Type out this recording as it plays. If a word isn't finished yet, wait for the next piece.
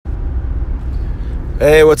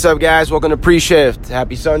Hey, what's up, guys? Welcome to Pre-Shift.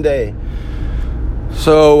 Happy Sunday.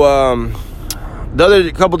 So,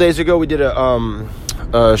 a couple days ago, we did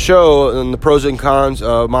a show on the pros and cons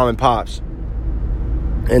of mom and pops.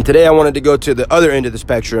 And today I wanted to go to the other end of the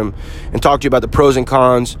spectrum and talk to you about the pros and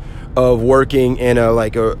cons of working in a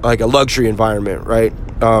luxury environment, right?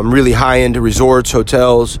 Really high-end resorts,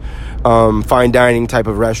 hotels, fine dining type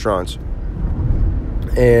of restaurants.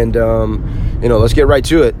 And let's get right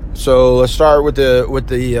to it. So let's start with the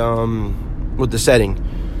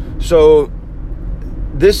setting. So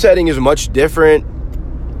this setting is much different.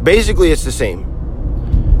 Basically, it's the same.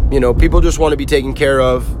 People just want to be taken care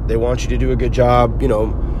of. They want you to do a good job,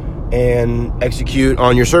 and execute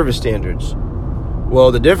on your service standards.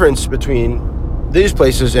 Well, the difference between these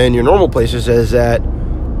places and your normal places is that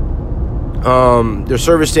their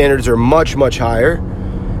service standards are much, much higher,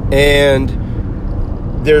 and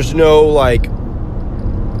there's no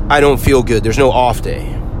I don't feel good. There's no off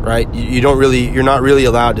day, right? You're not really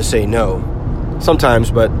allowed to say no.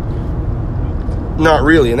 Sometimes, but not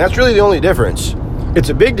really. And that's really the only difference. It's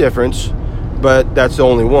a big difference, but that's the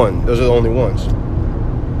only one. Those are the only ones.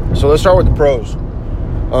 So let's start with the pros.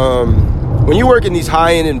 When you work in these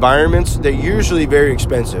high-end environments, they're usually very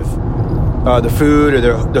expensive. The food or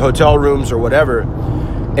the hotel rooms or whatever.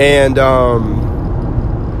 And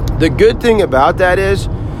the good thing about that is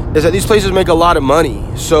that these places make a lot of money.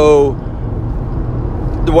 So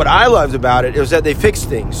what I loved about it is that they fixed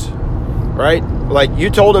things, right? Like you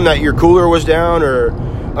told them that your cooler was down, or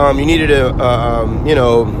you needed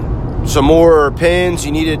some more pins,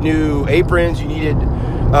 you needed new aprons, you needed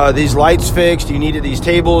these lights fixed, you needed these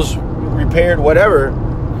tables repaired, whatever.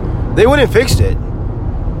 They went and fixed it.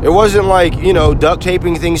 It wasn't like, duct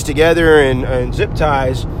taping things together and zip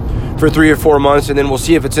ties for 3 or 4 months and then we'll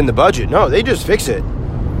see if it's in the budget. No, they just fix it.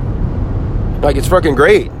 It's fucking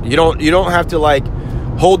great. You don't have to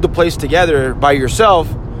hold the place together by yourself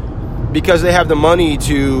because they have the money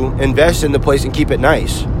to invest in the place and keep it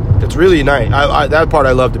nice. It's really nice. That part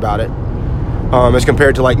I loved about it. As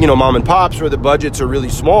compared to mom and pops where the budgets are really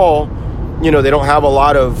small, they don't have a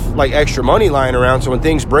lot of extra money lying around. So when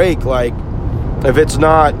things break, if it's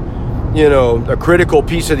not, a critical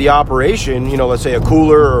piece of the operation, let's say a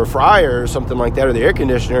cooler or a fryer or something like that, or the air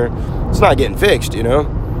conditioner, it's not getting fixed,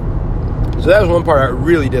 So that was one part I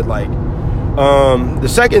really did like. The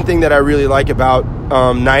second thing that I really like about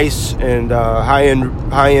nice and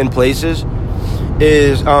high-end places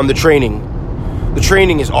is the training. The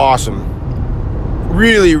training is awesome.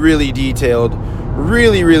 Really, really detailed.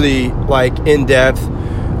 Really, really in-depth.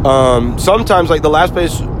 Sometimes the last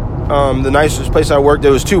place, the nicest place I worked, it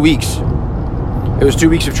was 2 weeks. It was 2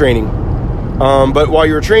 weeks of training. But while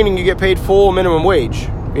you're training, you get paid full minimum wage.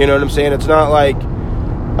 You know what I'm saying? It's not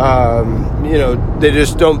they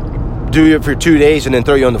just don't do it for 2 days and then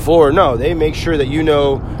throw you on the floor. No, they make sure that you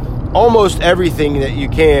know almost everything that you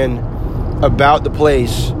can about the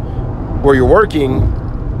place where you're working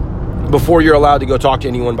before you're allowed to go talk to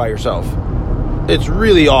anyone by yourself. It's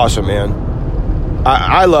really awesome, man.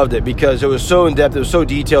 I loved it because it was so in-depth, it was so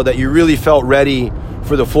detailed that you really felt ready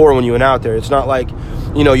for the floor when you went out there. It's not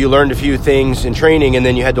you learned a few things in training and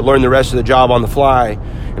then you had to learn the rest of the job on the fly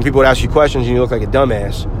and people would ask you questions and you look like a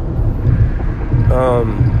dumbass.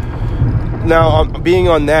 Now, being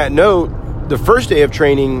on that note, the first day of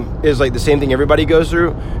training is the same thing everybody goes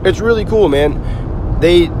through. It's really cool, man.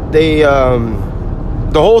 The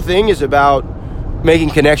whole thing is about making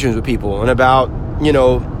connections with people and about,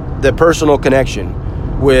 the personal connection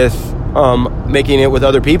with making it with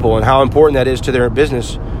other people and how important that is to their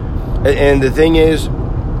business. And the thing is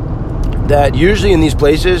that usually in these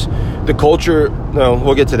places, the culture,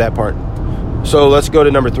 we'll get to that part. So let's go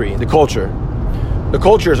to number 3, the culture. The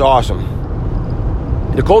culture is awesome.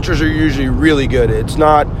 The cultures are usually really good. It's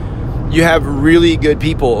not, you have really good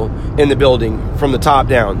people in the building from the top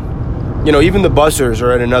down. Even the bussers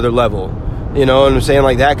are at another level. You know what I'm saying?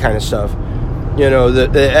 That kind of stuff.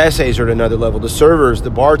 The essays are at another level. The servers, the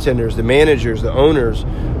bartenders, the managers, the owners,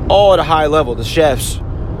 all at a high level. The chefs,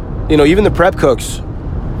 even the prep cooks,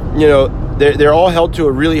 they're all held to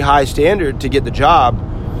a really high standard to get the job,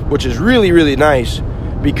 which is really, really nice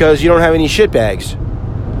because you don't have any shitbags.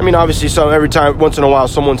 I mean, obviously, once in a while,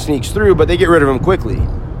 someone sneaks through, but they get rid of them quickly.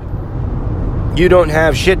 You don't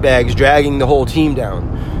have shitbags dragging the whole team down.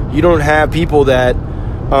 You don't have people that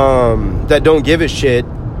don't give a shit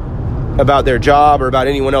about their job or about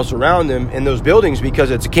anyone else around them in those buildings because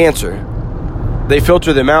it's cancer. They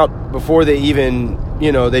filter them out before they even,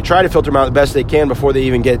 they try to filter them out the best they can before they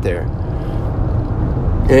even get there.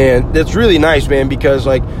 And it's really nice, man, because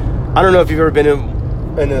I don't know if you've ever been in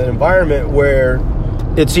an environment where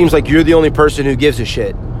it seems like you're the only person who gives a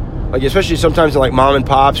shit. Like, especially sometimes in like mom and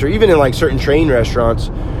pops, or even in like certain chain restaurants,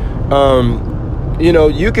 you know,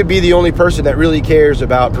 you could be the only person that really cares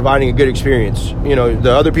about providing a good experience. You know,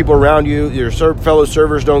 the other people around you, your fellow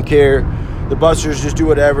servers don't care. The bussers just do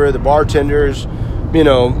whatever. The bartenders, you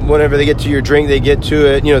know, whenever they get to your drink, they get to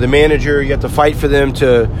it. You know, the manager, you have to fight for them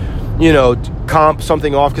to, you know, comp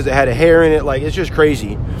something off because it had a hair in it. Like, it's just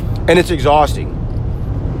crazy. And it's exhausting.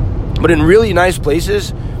 But in really nice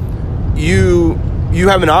places, you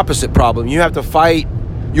have an opposite problem. You have to fight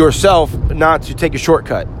yourself not to take a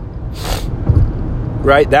shortcut.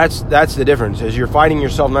 Right? That's the difference, is you're fighting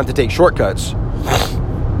yourself not to take shortcuts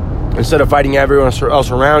instead of fighting everyone else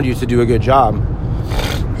around you to do a good job.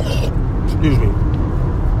 Excuse me.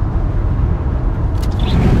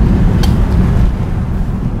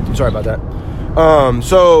 Sorry about that.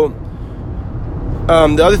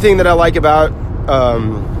 The other thing that I like about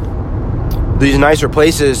these nicer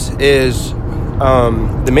places is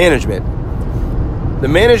the management. The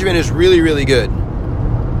management is really, really good.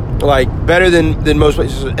 Like, better than most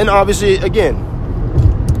places. And obviously, again,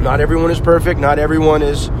 not everyone is perfect. Not everyone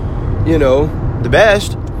is, you know, the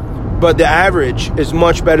best. But the average is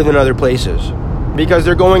much better than other places, because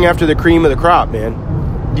they're going after the cream of the crop,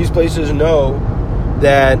 man. These places know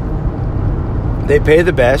that they pay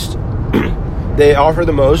the best. They offer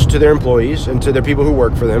the most to their employees and to the people who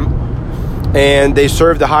work for them. And they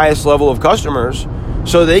serve the highest level of customers,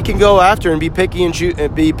 so they can go after and be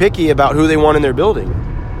picky about who they want in their building.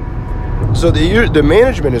 So the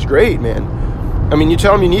management is great, man. I mean, you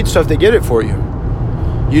tell them you need stuff, they get it for you.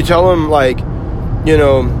 You tell them, like, you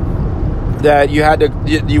know, that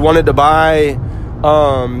you wanted to buy,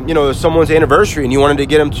 you know, someone's anniversary, and you wanted to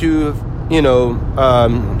get them to, you know,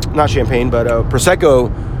 not champagne, but Prosecco,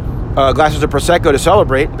 glasses of Prosecco to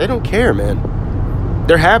celebrate. They don't care, man.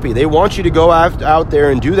 They're happy. They want you to go out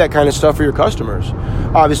there and do that kind of stuff for your customers.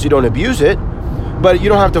 Obviously, don't abuse it. But you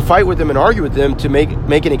don't have to fight with them and argue with them to make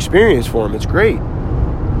an experience for them. It's great.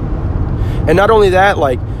 And not only that,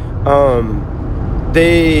 like,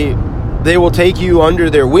 they will take you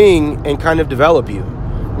under their wing and kind of develop you.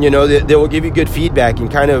 You know, they will give you good feedback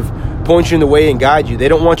and kind of point you in the way and guide you. They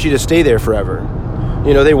don't want you to stay there forever.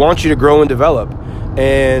 You know, they want you to grow and develop.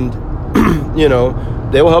 And, you know,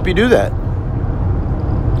 they will help you do that.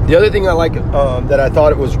 The other thing I like, that I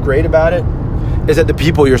thought it was great about it, is that the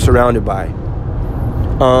people you're surrounded by.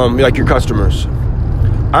 Like your customers.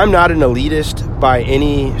 I'm not an elitist by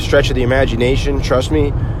any stretch of the imagination, trust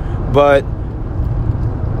me, but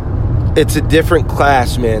it's a different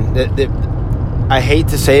class, man. I hate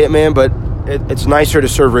to say it, man, but it's nicer to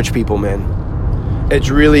serve rich people, man.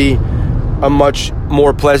 It's really a much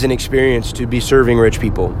more pleasant experience to be serving rich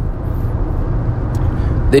people.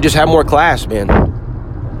 They just have more class, man.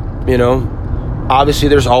 You know? Obviously,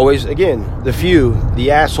 there's always, again, the few,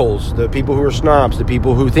 the assholes, the people who are snobs, the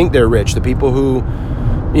people who think they're rich, the people who,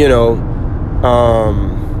 you know,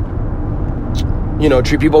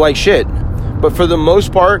 treat people like shit. But for the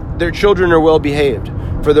most part, their children are well behaved.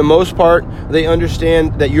 For the most part, they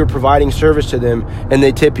understand that you're providing service to them, and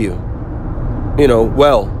they tip you, you know,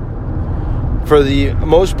 well. For the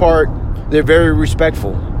most part, they're very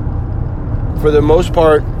respectful. For the most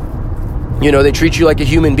part, you know, they treat you like a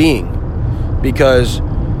human being. Because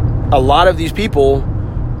a lot of these people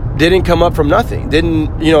didn't come up from nothing.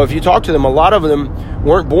 You know, if you talk to them, a lot of them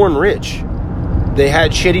weren't born rich. They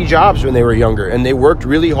had shitty jobs when they were younger, and they worked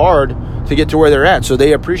really hard to get to where they're at. So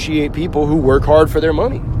they appreciate people who work hard for their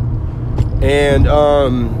money. And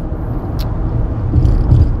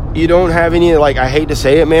you don't have any, like, I hate to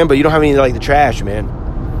say it, man, but you don't have any, like, the trash, man.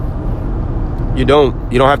 You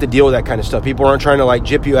don't have to deal with that kind of stuff. People aren't trying to, like,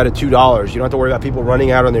 gyp you out of $2. You don't have to worry about people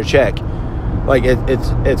running out on their check. Like,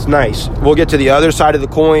 it's nice. We'll get to the other side of the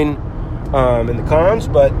coin and the cons,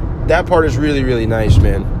 but that part is really, really nice,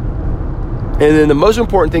 man. And then the most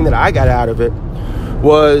important thing that I got out of it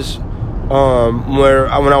was when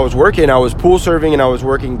I was working, I was pool serving and I was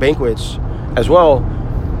working banquets as well.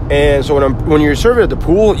 And so when you're serving at the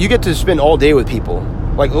pool, you get to spend all day with people.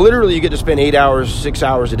 Like, literally, you get to spend 8 hours, 6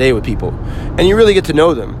 hours a day with people. And you really get to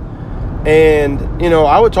know them. And, you know,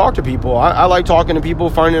 I would talk to people. I like talking to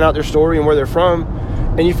people, finding out their story and where they're from.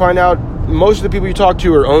 And you find out most of the people you talk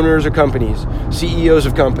to are owners of companies, CEOs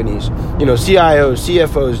of companies, you know, CIOs,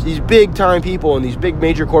 CFOs, these big time people in these big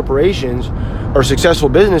major corporations or successful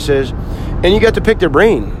businesses. And you get to pick their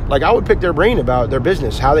brain. Like, I would pick their brain about their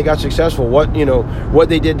business, how they got successful, what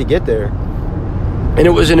they did to get there. And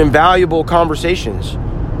it was an invaluable conversations,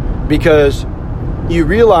 because you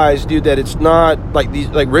realize, dude, that it's not like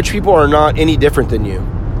rich people are not any different than you.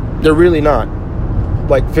 They're really not.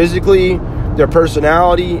 Like, physically, Their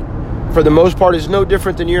personality, for the most part, is no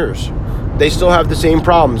different than yours. They still have the same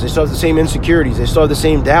problems. They still have the same insecurities. They still have the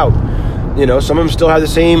same doubt. Some of them still have the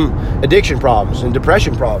same addiction problems and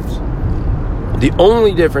depression problems. The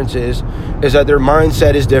only difference is that their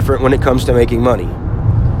mindset is different when it comes to making money,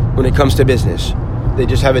 when it comes to business. They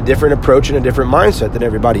just have a different approach and a different mindset than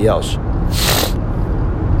everybody else.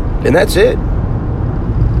 And that's it.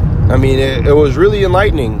 I mean, it was really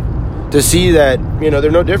enlightening to see that, they're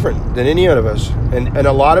no different than any of us. And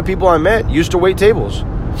a lot of people I met used to wait tables.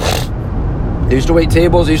 They used to wait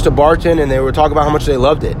tables, they used to bartend, and they would talk about how much they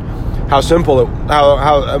loved it. How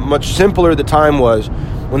much simpler the time was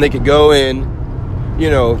when they could go in,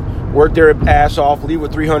 work their ass off, leave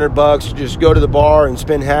with $300, just go to the bar and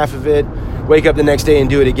spend half of it, wake up the next day and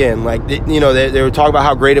do it again. Like, they would talk about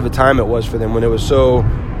how great of a time it was for them when it was so,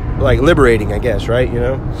 liberating, I guess, right?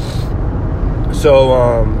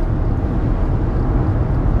 So,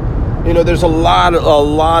 there's a lot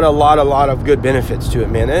of good benefits to it,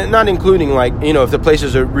 man. And not including, if the place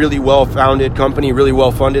is a really well-founded company, really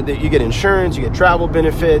well-funded, that you get insurance, you get travel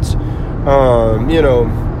benefits,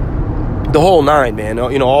 the whole nine, man.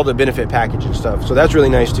 All the benefit package and stuff. So that's really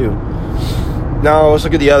nice too. Now let's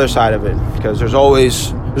look at the other side of it, because there's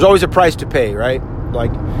always a price to pay, right?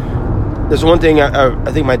 Like, there's one thing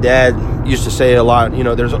I think my dad used to say a lot.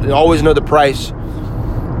 There's always another price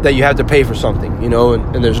that you have to pay for something,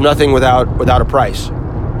 and there's nothing without a price.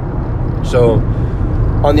 So,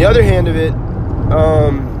 on the other hand of it,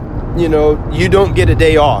 you don't get a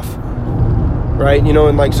day off, right?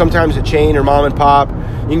 And sometimes a chain or mom and pop,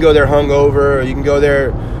 you can go there hungover, or you can go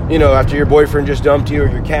there, after your boyfriend just dumped you or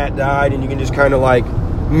your cat died, and you can just kind of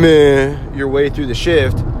meh your way through the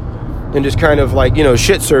shift and just kind of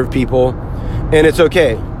shit serve people, and it's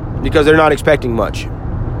okay because they're not expecting much.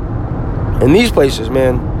 In these places,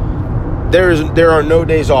 man, there are no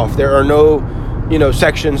days off. There are no,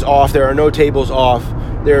 sections off. There are no tables off.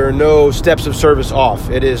 There are no steps of service off.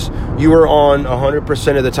 It is, you are on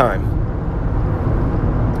 100% of the time.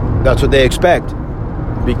 That's what they expect,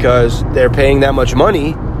 because they're paying that much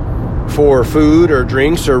money for food or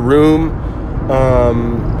drinks or room,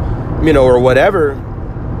 or whatever.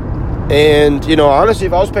 And, honestly,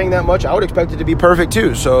 if I was paying that much, I would expect it to be perfect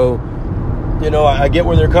too. So, I get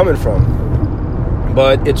where they're coming from.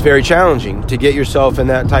 But it's very challenging to get yourself in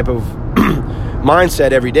that type of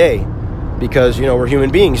mindset every day, because, we're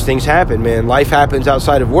human beings. Things happen, man. Life happens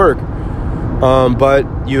outside of work. But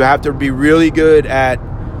you have to be really good at,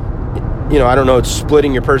 I don't know, it's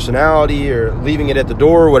splitting your personality or leaving it at the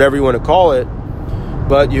door, whatever you want to call it.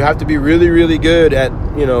 But you have to be really, really good at,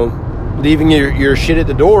 leaving your shit at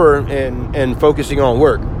the door and focusing on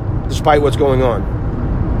work, despite what's going on.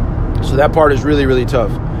 So that part is really, really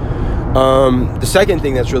tough. The second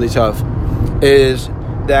thing that's really tough is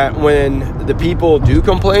that when the people do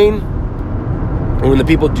complain, or when the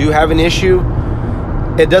people do have an issue,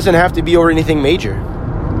 it doesn't have to be over anything major,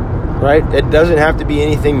 right? It doesn't have to be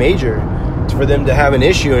anything major for them to have an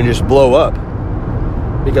issue and just blow up.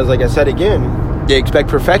 Because, like I said again, they expect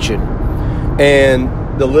perfection, and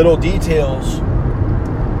the little details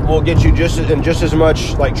will get you just as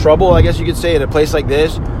much trouble, I guess you could say, at a place like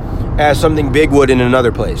this as something big would in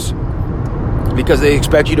another place. Because they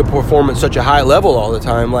expect you to perform at such a high level all the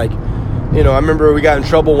time. I remember we got in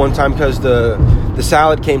trouble one time because the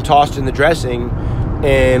salad came tossed in the dressing,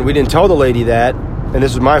 and we didn't tell the lady that, and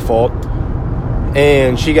this was my fault.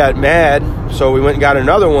 And she got mad, so we went and got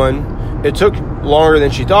another one. It took longer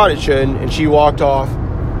than she thought it should, and she walked off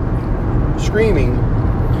screaming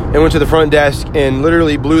and went to the front desk and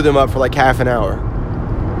literally blew them up for half an hour.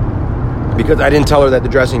 Because I didn't tell her that the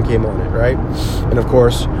dressing came on it, right? And of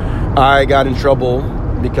course, I got in trouble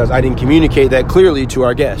because I didn't communicate that clearly to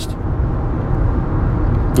our guest.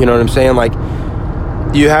 You know what I'm saying?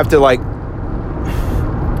 You have to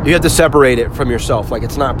separate it from yourself.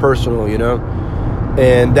 It's not personal,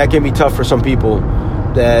 and that can be tough for some people,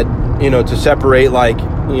 that, to separate,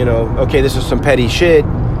 okay, this is some petty shit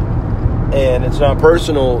and it's not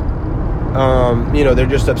personal. They're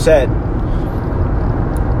just upset.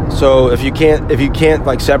 So if you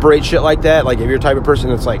can't separate shit like that, if you're the type of person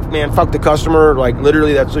that's man, fuck the customer,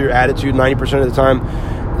 literally that's your attitude 90% of the time,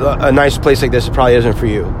 a nice place like this probably isn't for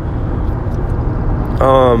you.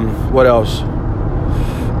 What else?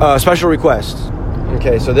 Special requests.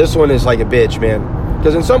 Okay, so this one is a bitch, man.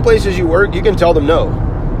 Because in some places you work, you can tell them no.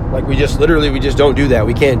 We just don't do that.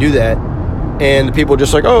 We can't do that. And the people are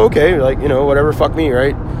just oh, okay, whatever, fuck me,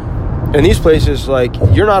 right? In these places,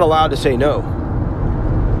 you're not allowed to say no.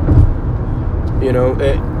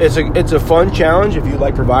 It's a fun challenge if you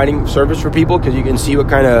like providing service for people, because you can see how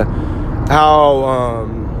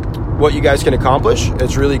what you guys can accomplish.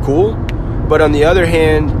 It's really cool. But on the other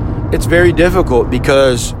hand, it's very difficult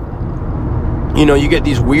because, you know, you get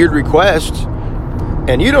these weird requests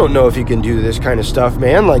and you don't know if you can do this kind of stuff,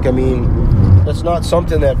 man. Like, I mean, that's not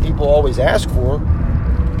something that people always ask for.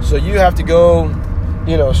 So you have to go,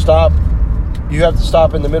 you know, you have to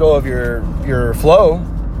stop in the middle of your flow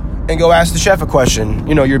and go ask the chef a question.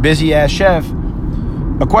 You know, your busy ass chef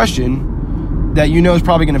a question that you know is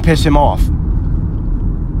probably going to piss him off,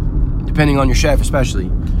 depending on your chef especially.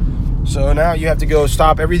 So now you have to go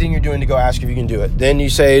stop everything you're doing to go ask if you can do it. Then you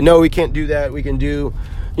say, no, we can't do that. We can do,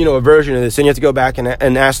 you know, a version of this. Then you have to go back and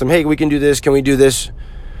ask them, hey, we can do this. Can we do this?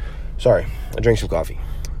 Sorry, I drank some coffee.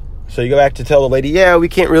 So you go back to tell the lady, yeah, we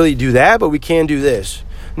can't really do that, but we can do this.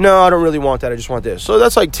 No, I don't really want that. I just want this. So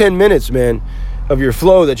that's like 10 minutes, man, of your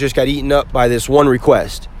flow that just got eaten up by this one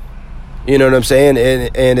request. You know what I'm saying?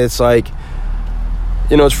 And it's like,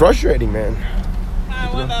 you know, it's frustrating, man.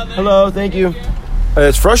 Hello, thank you.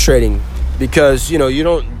 It's frustrating because, you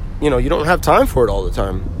don't have time for it all the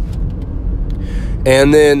time.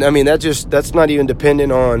 And then, I mean, that's not even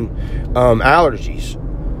dependent on allergies.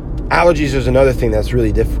 Allergies is another thing that's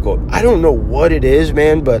really difficult. I don't know what it is,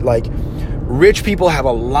 man, but like rich people have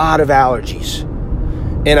a lot of allergies.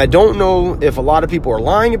 And I don't know if a lot of people are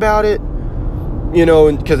lying about it, you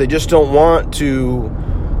know, because they just don't want to,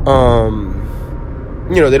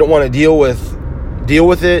 they don't want to deal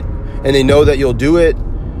with it, and they know that you'll do it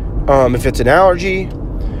if it's an allergy,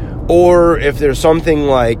 or if there's something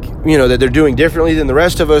like, you know, that they're doing differently than the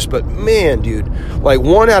rest of us. But man, dude, like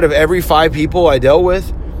 1 out of every 5 people I dealt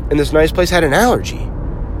with in this nice place had an allergy.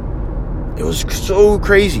 It was so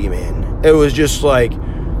crazy, man. It was just like,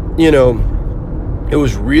 you know, it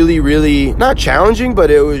was really, really not challenging,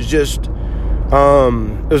 but it was just, it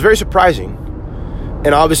was very surprising.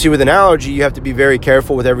 And obviously with an allergy, you have to be very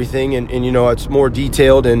careful with everything. And you know, it's more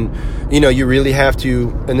detailed, and, you know, you really have to,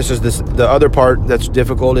 and the other part that's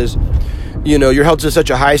difficult is, you know, you're held to such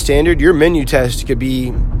a high standard. Your menu test could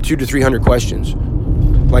be 200 to 300 questions.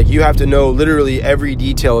 Like, you have to know literally every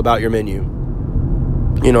detail about your menu.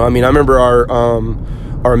 You know, I mean, I remember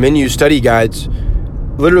our menu study guides,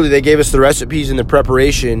 literally they gave us the recipes and the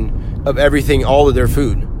preparation of everything, all of their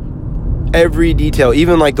food. Every detail,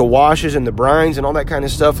 even like the washes and the brines and all that kind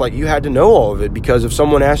of stuff. Like, you had to know all of it, because if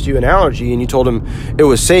someone asked you an allergy and you told them it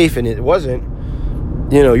was safe and it wasn't,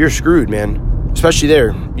 you know, you're screwed, man. Especially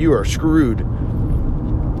there, you are screwed.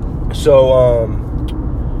 So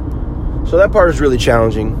that part is really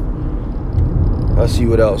challenging. Let's see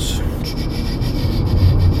what else.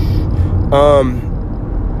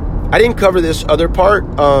 I didn't cover this other part.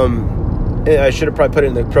 I should have probably put it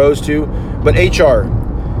in the pros too. But HR.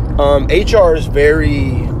 HR is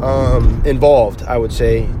very involved, I would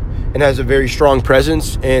say, and has a very strong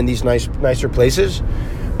presence in these nicer places.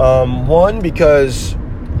 One, because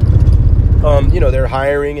you know, they're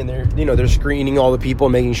hiring and they're screening all the people,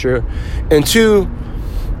 making sure. And two,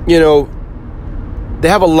 you know, they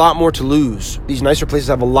have a lot more to lose. These nicer places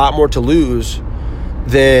have a lot more to lose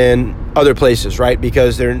than other places, right?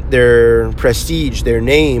 Because their prestige, their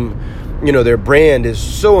name, you know, their brand is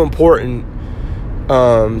so important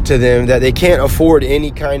to them that they can't afford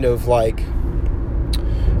any kind of, like,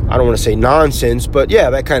 I don't want to say nonsense, but yeah,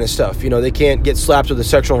 that kind of stuff. You know, they can't get slapped with a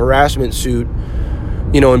sexual harassment suit,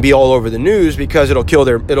 you know, and be all over the news, because it'll kill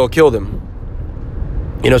them.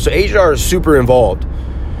 You know, so HR is super involved.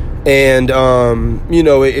 And, you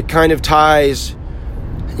know, it kind of ties,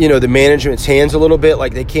 you know, the management's hands a little bit.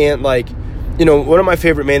 Like, they can't, like, you know, one of my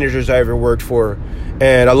favorite managers I ever worked for,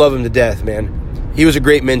 and I love him to death, man. He was a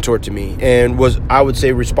great mentor to me, and was, I would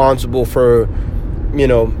say, responsible for, you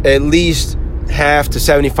know, at least half to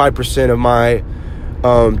 75% of my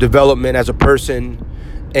development as a person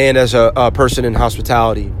and as a person in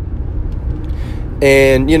hospitality.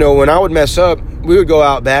 And, you know, when I would mess up, we would go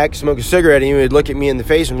out back, smoke a cigarette, and he would look at me in the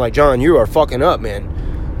face and be like, John, you are fucking up,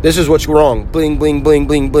 man. This is what's wrong. Bling, bling, bling,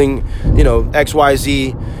 bling, bling, you know, X, Y,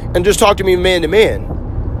 Z. And just talk to me man to man.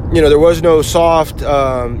 You know, there was no soft,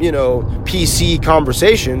 you know, PC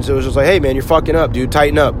conversations. It was just like, hey, man, you're fucking up, dude.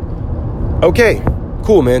 Tighten up. Okay,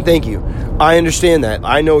 cool, man. Thank you. I understand that.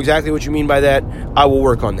 I know exactly what you mean by that. I will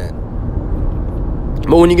work on that.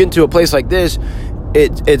 But when you get into a place like this,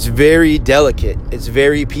 it's very delicate. It's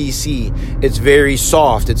very PC. It's very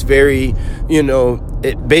soft. It's very, you know,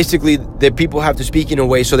 basically the people have to speak in a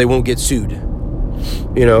way so they won't get sued.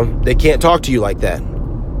 You know, they can't talk to you like that,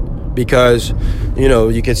 because, you know,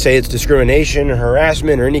 you could say it's discrimination or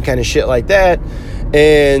harassment or any kind of shit like that.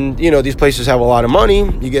 And, you know, these places have a lot of money.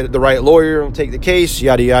 You get the right lawyer, take the case,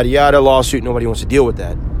 yada, yada, yada, lawsuit. Nobody wants to deal with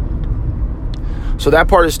that. So that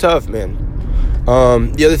part is tough, man.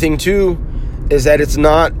 The other thing too is that it's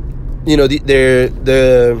not,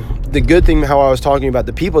 the good thing, how I was talking about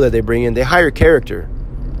the people that they bring in, they hire character.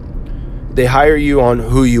 They hire you on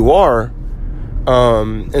who you are,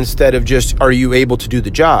 instead of just, are you able to do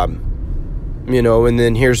the job? And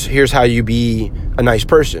then here's how you be a nice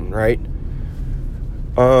person, right?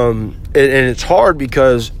 And it's hard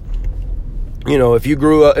because, if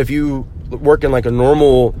you work in like a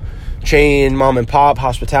normal chain, mom and pop,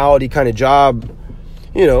 hospitality kind of job,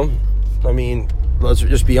 let's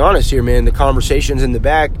just be honest here, man. The conversations in the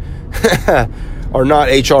back are not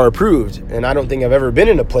HR approved. And I don't think I've ever been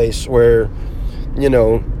in a place where, in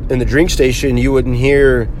the drink station, you wouldn't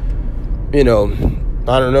hear,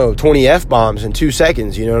 20 F-bombs in 2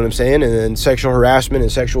 seconds, you know what I'm saying? And then sexual harassment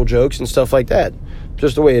and sexual jokes and stuff like that.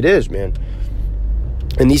 Just the way it is, man.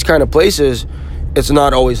 In these kind of places, it's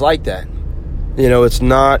not always like that. It's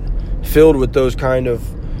not filled with those kind of,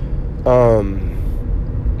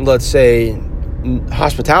 let's say,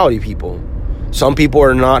 hospitality people. Some people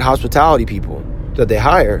are not hospitality people that they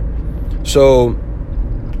hire. So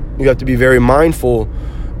you have to be very mindful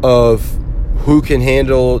of who can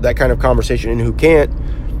handle that kind of conversation and who can't.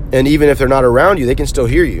 And even if they're not around you, they can still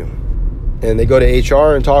hear you. And they go to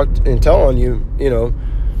HR and talk and tell on you, you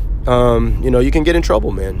can get in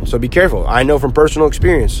trouble, man. So be careful. I know from personal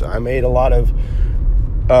experience, I made a lot of,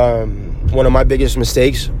 one of my biggest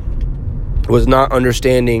mistakes was not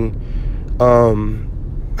understanding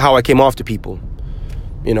how I came off to people.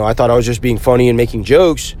 I thought I was just being funny and making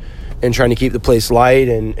jokes and trying to keep the place light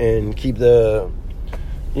and keep the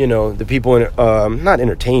people not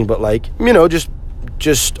entertained, but like,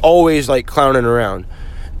 just always like clowning around.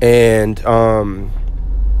 And,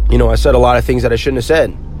 I said a lot of things that I shouldn't have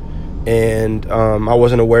said. And I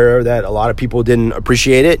wasn't aware that a lot of people didn't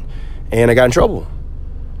appreciate it, and I got in trouble.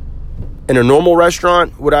 In a normal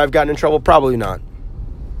restaurant, would I have gotten in trouble? Probably not.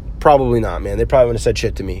 Probably not, man. They probably wouldn't have said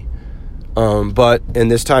shit to me. But in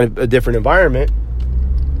this time, a different environment,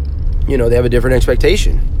 they have a different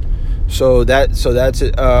expectation. So that's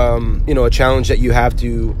a challenge that you have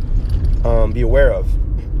to be aware of.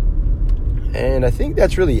 And I think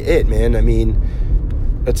that's really it, man.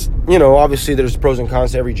 It's, obviously there's pros and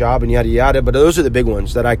cons to every job and yada yada, but those are the big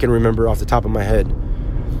ones that I can remember off the top of my head.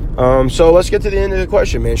 So let's get to the end of the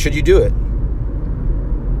question, man. Should you do it?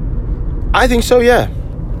 I think so, yeah.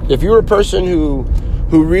 If you're a person who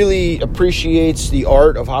really appreciates the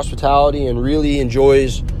art of hospitality and really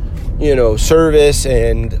enjoys, service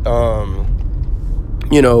and,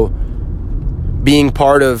 being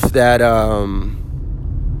part of that,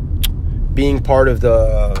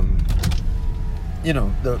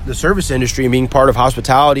 the service industry and being part of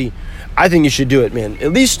hospitality, I think you should do it, man.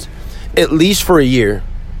 At least for a year,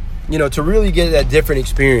 to really get that different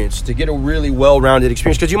experience, to get a really well-rounded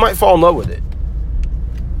experience, because you might fall in love with it.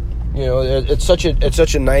 It's such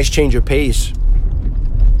a nice change of pace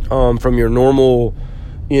from your normal,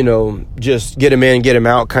 just get them in, get them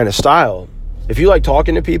out kind of style. If you like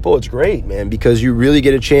talking to people, it's great, man, because you really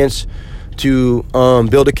get a chance to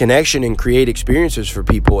build a connection and create experiences for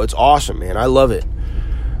people. It's awesome, man. I love it.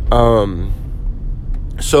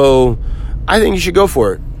 So I think you should go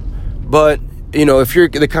for it. But, if you're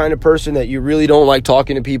the kind of person that you really don't like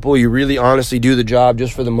talking to people, you really honestly do the job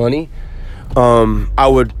just for the money, I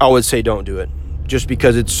would say don't do it. Just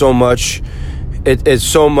because it's so much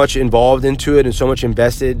involved into it and so much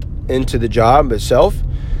invested into the job itself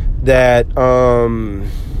that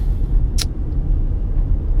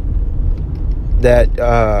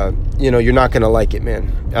you're not going to like it,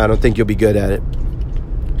 man. I don't think you'll be good at it.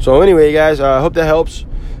 So anyway, guys, I hope that helps.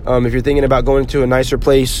 If you're thinking about going to a nicer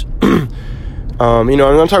place, I'm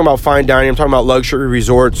talking about fine dining. I'm talking about luxury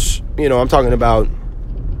resorts. I'm talking about,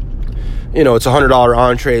 it's $100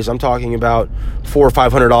 entrees. I'm talking about $400 or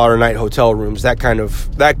 $500 a night hotel rooms. That kind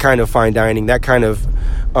of fine dining. That kind of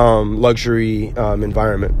luxury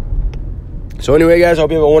environment. So anyway, guys, I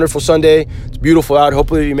hope you have a wonderful Sunday. It's beautiful out.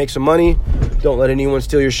 Hopefully you make some money. Don't let anyone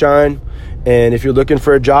steal your shine. And if you're looking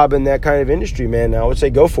for a job in that kind of industry, man, I would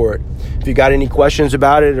say go for it. If you got any questions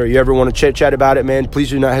about it or you ever want to chit-chat about it, man,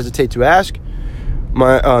 please do not hesitate to ask. You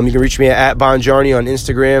can reach me at @BonJarny on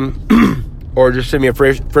Instagram or just send me a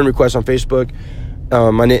friend request on Facebook.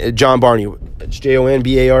 My name is John Barney. It's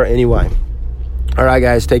JONBARNEY. All right,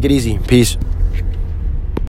 guys, take it easy. Peace.